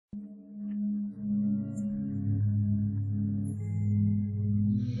Playing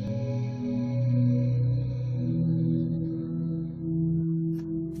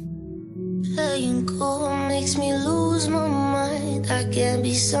cool makes me lose my mind. I can't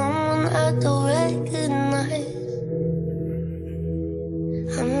be someone I don't recognize.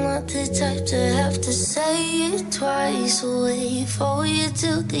 I'm not the type to have to say it twice. Wait for you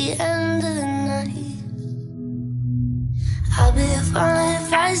till the end of the night. I'll be falling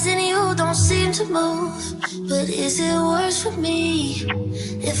fast and you don't seem to move. But is it worse for me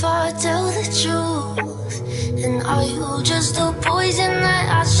if I tell the truth? And are you just a poison that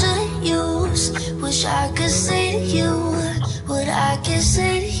I shouldn't use? Wish I could say to you what I can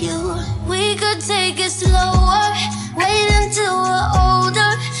say to you. We could take it slower, wait until we're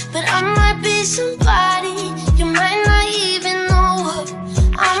older. But I might be somebody you might not even know.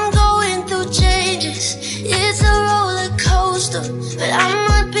 I'm going through changes, it's a roller coaster. But I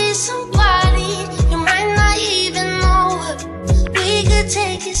might be somebody you might not even know. We could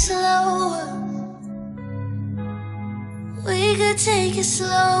take it slower, we could take it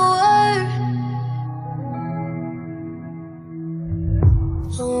slower.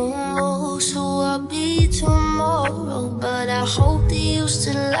 Who knows who I'll be tomorrow, but I hope that you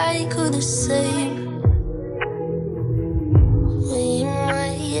still like her the same. We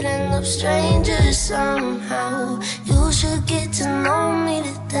might end up strangers somehow. You should get to know me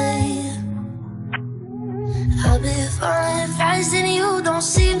today. I've been falling fast and you don't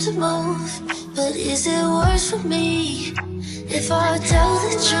seem to move. But is it worse for me if I tell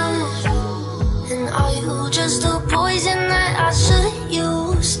the truth? And are you just a poison that I shouldn't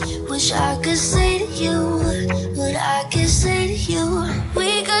use? Wish I could say to you what I can say to you.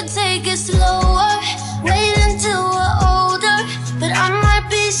 We could take it slower, wait until we're older. But I might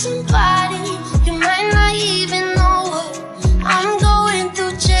be somebody you might not even know. I'm going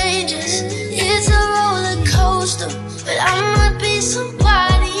through changes, it's a roller coaster. But I might be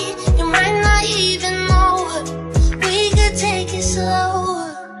somebody you might not even know. We could take it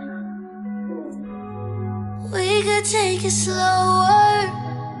slower, we could take it slower.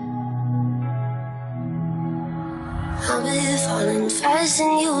 I've been falling fast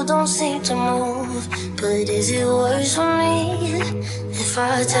and you don't seem to move. But is it worse for me if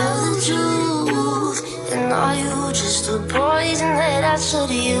I tell the truth? And are you just a poison that I should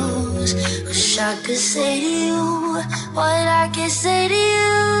use? Wish I could say to you what I can say to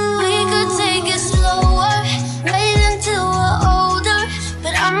you. We could take it slower, wait until we're older.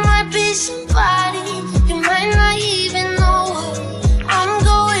 But I might be somebody you